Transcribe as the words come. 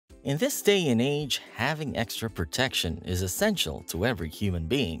In this day and age, having extra protection is essential to every human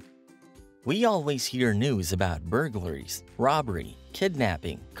being. We always hear news about burglaries, robbery,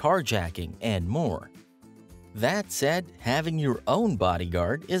 kidnapping, carjacking, and more. That said, having your own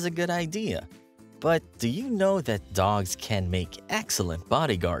bodyguard is a good idea. But do you know that dogs can make excellent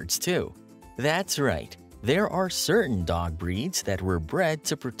bodyguards too? That's right, there are certain dog breeds that were bred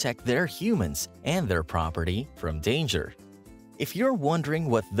to protect their humans and their property from danger. If you're wondering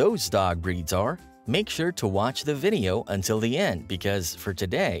what those dog breeds are, make sure to watch the video until the end because for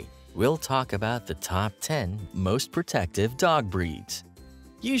today, we'll talk about the top 10 most protective dog breeds.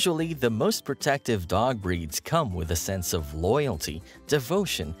 Usually, the most protective dog breeds come with a sense of loyalty,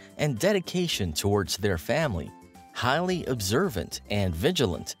 devotion, and dedication towards their family. Highly observant and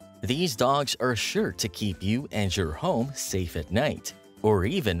vigilant, these dogs are sure to keep you and your home safe at night, or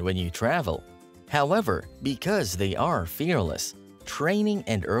even when you travel. However, because they are fearless, training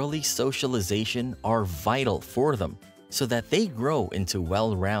and early socialization are vital for them so that they grow into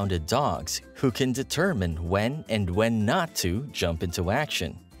well-rounded dogs who can determine when and when not to jump into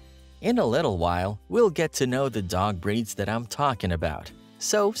action. In a little while, we'll get to know the dog breeds that I'm talking about,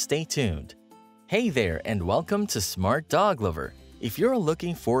 so stay tuned. Hey there and welcome to Smart Dog Lover. If you're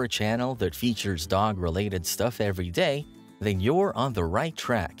looking for a channel that features dog-related stuff every day, then you're on the right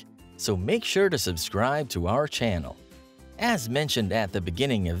track. So make sure to subscribe to our channel. As mentioned at the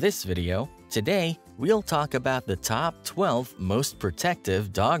beginning of this video, today we'll talk about the top 12 most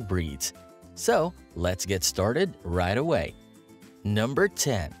protective dog breeds. So let's get started right away. Number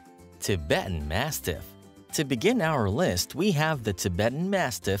 10. Tibetan Mastiff. To begin our list, we have the Tibetan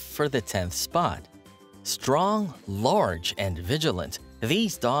Mastiff for the 10th spot. Strong, large, and vigilant,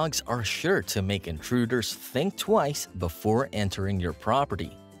 these dogs are sure to make intruders think twice before entering your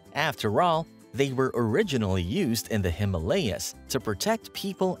property. After all, they were originally used in the Himalayas to protect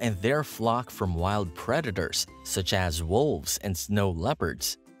people and their flock from wild predators such as wolves and snow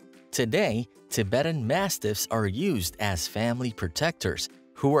leopards. Today, Tibetan Mastiffs are used as family protectors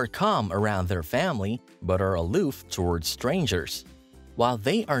who are calm around their family but are aloof towards strangers. While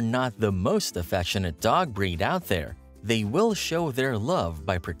they are not the most affectionate dog breed out there, they will show their love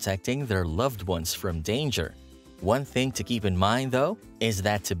by protecting their loved ones from danger. One thing to keep in mind, though, is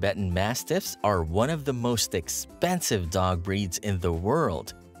that Tibetan Mastiffs are one of the most expensive dog breeds in the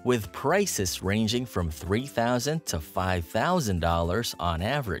world, with prices ranging from $3,000 to $5,000 on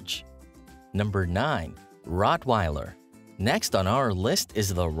average. Number 9. Rottweiler. Next on our list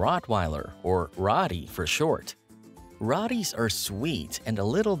is the Rottweiler, or Rottie for short. Rotties are sweet and a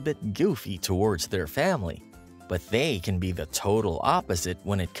little bit goofy towards their family, but they can be the total opposite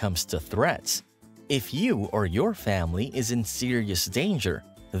when it comes to threats. If you or your family is in serious danger,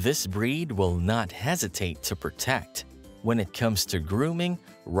 this breed will not hesitate to protect. When it comes to grooming,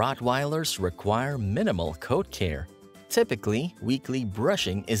 Rottweilers require minimal coat care. Typically, weekly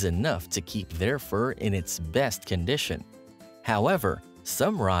brushing is enough to keep their fur in its best condition. However,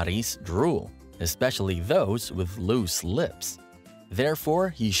 some Rotties drool, especially those with loose lips.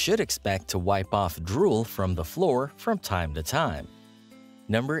 Therefore, you should expect to wipe off drool from the floor from time to time.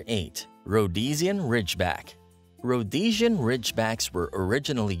 Number 8. Rhodesian Ridgeback. Rhodesian Ridgebacks were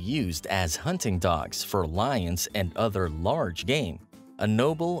originally used as hunting dogs for lions and other large game. A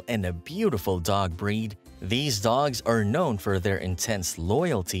noble and a beautiful dog breed, these dogs are known for their intense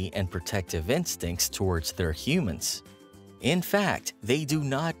loyalty and protective instincts towards their humans. In fact, they do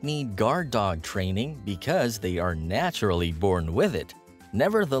not need guard dog training because they are naturally born with it.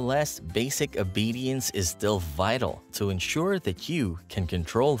 Nevertheless, basic obedience is still vital to ensure that you can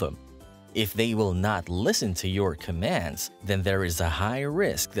control them. If they will not listen to your commands, then there is a high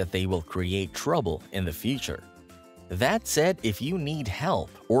risk that they will create trouble in the future. That said, if you need help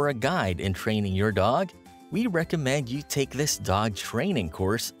or a guide in training your dog, we recommend you take this dog training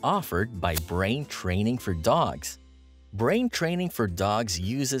course offered by Brain Training for Dogs. Brain Training for Dogs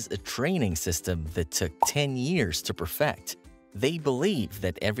uses a training system that took 10 years to perfect. They believe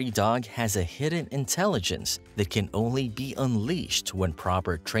that every dog has a hidden intelligence that can only be unleashed when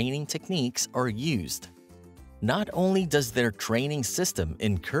proper training techniques are used. Not only does their training system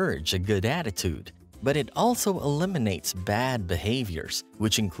encourage a good attitude, but it also eliminates bad behaviors,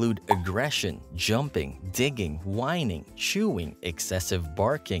 which include aggression, jumping, digging, whining, chewing, excessive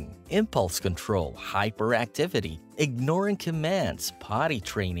barking, impulse control, hyperactivity, ignoring commands, potty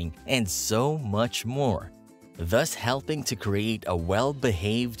training, and so much more, thus helping to create a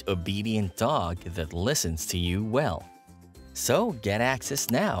well-behaved, obedient dog that listens to you well. So get access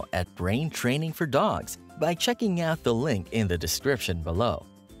now at Brain Training for Dogs by checking out the link in the description below.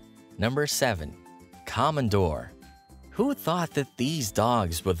 Number 7. Commodore. Who thought that these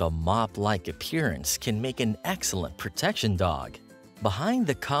dogs with a mop-like appearance can make an excellent protection dog? Behind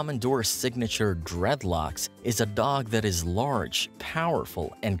the Commodore's signature dreadlocks is a dog that is large,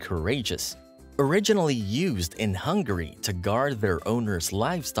 powerful, and courageous. Originally used in Hungary to guard their owner's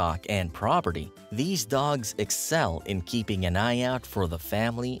livestock and property, these dogs excel in keeping an eye out for the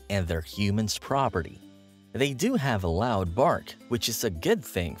family and their human's property. They do have a loud bark, which is a good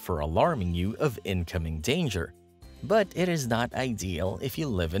thing for alarming you of incoming danger, but it is not ideal if you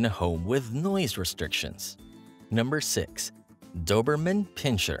live in a home with noise restrictions. Number 6. Doberman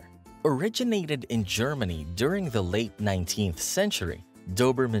Pinscher. Originated in Germany during the late 19th century,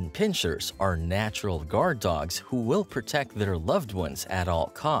 Doberman Pinschers are natural guard dogs who will protect their loved ones at all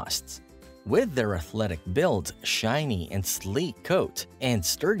costs. With their athletic build, shiny and sleek coat, and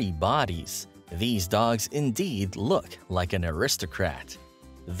sturdy bodies, these dogs indeed look like an aristocrat.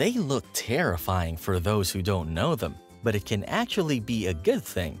 They look terrifying for those who don't know them, but it can actually be a good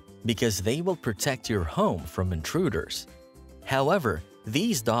thing because they will protect your home from intruders. However,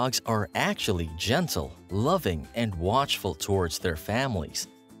 these dogs are actually gentle, loving, and watchful towards their families.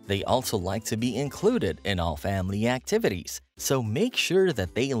 They also like to be included in all family activities, so make sure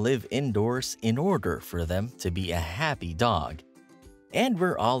that they live indoors in order for them to be a happy dog. And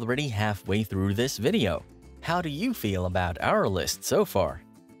we're already halfway through this video. How do you feel about our list so far?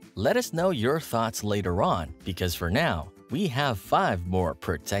 Let us know your thoughts later on, because for now, we have 5 more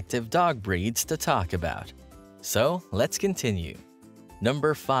protective dog breeds to talk about. So let's continue.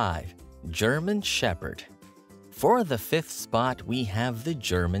 Number 5. German Shepherd. For the 5th spot, we have the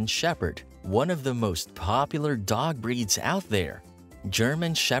German Shepherd, one of the most popular dog breeds out there.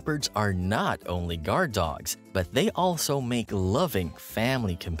 German Shepherds are not only guard dogs, but they also make loving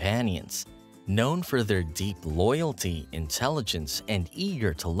family companions. Known for their deep loyalty, intelligence, and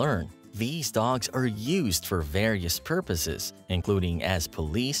eager to learn, these dogs are used for various purposes, including as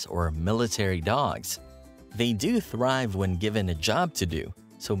police or military dogs. They do thrive when given a job to do,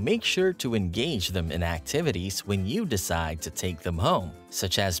 so make sure to engage them in activities when you decide to take them home,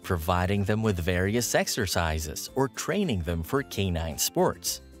 such as providing them with various exercises or training them for canine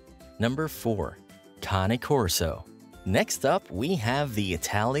sports. Number 4. Cane Corso. Next up, we have the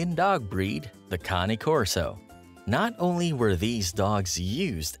Italian dog breed, the Cane Corso. Not only were these dogs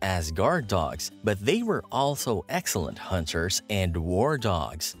used as guard dogs, but they were also excellent hunters and war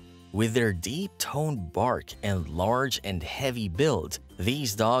dogs. With their deep-toned bark and large and heavy build,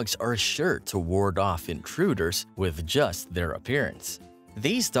 these dogs are sure to ward off intruders with just their appearance.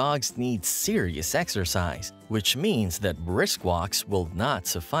 These dogs need serious exercise, which means that brisk walks will not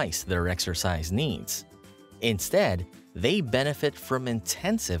suffice their exercise needs. Instead, they benefit from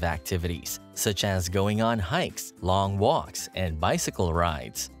intensive activities, such as going on hikes, long walks, and bicycle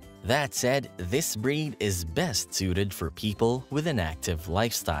rides. That said, this breed is best suited for people with an active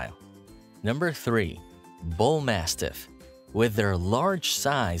lifestyle. Number 3. Bull Mastiff. With their large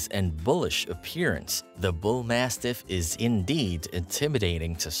size and bullish appearance, the Bull Mastiff is indeed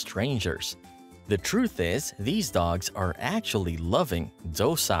intimidating to strangers. The truth is, these dogs are actually loving,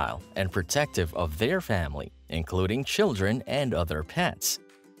 docile, and protective of their family, including children and other pets.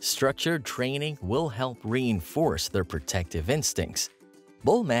 Structured training will help reinforce their protective instincts.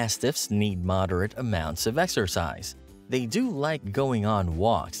 Bull Mastiffs need moderate amounts of exercise. They do like going on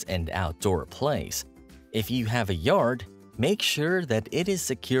walks and outdoor plays. If you have a yard, make sure that it is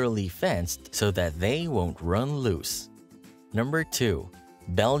securely fenced so that they won't run loose. Number 2.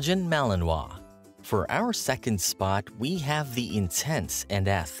 Belgian Malinois. For our 2nd spot, we have the intense and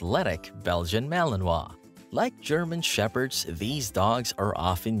athletic Belgian Malinois. Like German Shepherds, these dogs are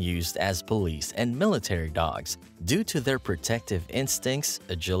often used as police and military dogs due to their protective instincts,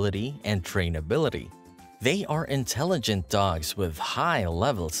 agility, and trainability. They are intelligent dogs with high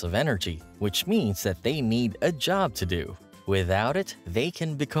levels of energy, which means that they need a job to do. Without it, they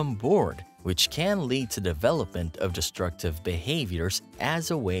can become bored, which can lead to development of destructive behaviors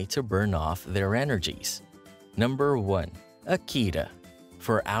as a way to burn off their energies. Number 1. Akita.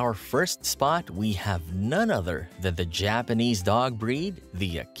 For our 1st spot, we have none other than the Japanese dog breed,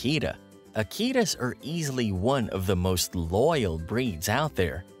 the Akita. Akitas are easily one of the most loyal breeds out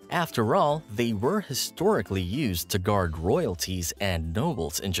there. After all, they were historically used to guard royalties and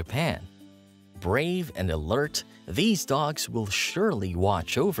nobles in Japan. Brave and alert, these dogs will surely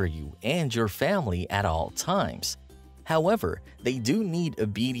watch over you and your family at all times. However, they do need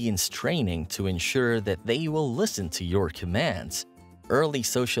obedience training to ensure that they will listen to your commands. Early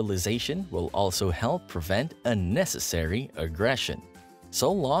socialization will also help prevent unnecessary aggression. So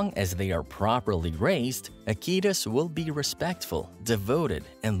long as they are properly raised, Akitas will be respectful, devoted,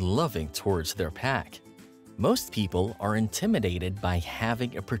 and loving towards their pack. Most people are intimidated by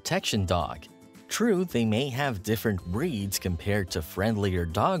having a protection dog. True, they may have different breeds compared to friendlier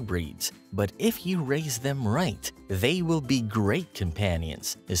dog breeds, but if you raise them right, they will be great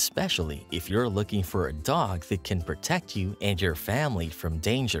companions, especially if you're looking for a dog that can protect you and your family from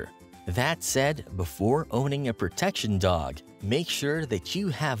danger. That said, before owning a protection dog, make sure that you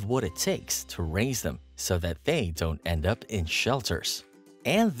have what it takes to raise them so that they don't end up in shelters.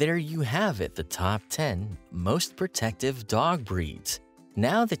 And there you have it, the top 10 most protective dog breeds.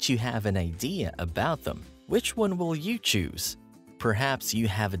 Now that you have an idea about them, which one will you choose? Perhaps you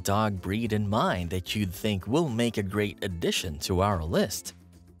have a dog breed in mind that you'd think will make a great addition to our list.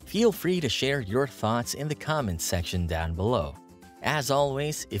 Feel free to share your thoughts in the comments section down below. As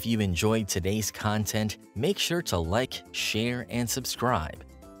always, if you enjoyed today's content, make sure to like, share, and subscribe.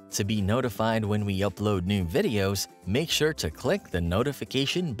 To be notified when we upload new videos, make sure to click the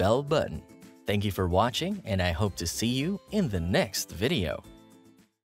notification bell button. Thank you for watching, and I hope to see you in the next video.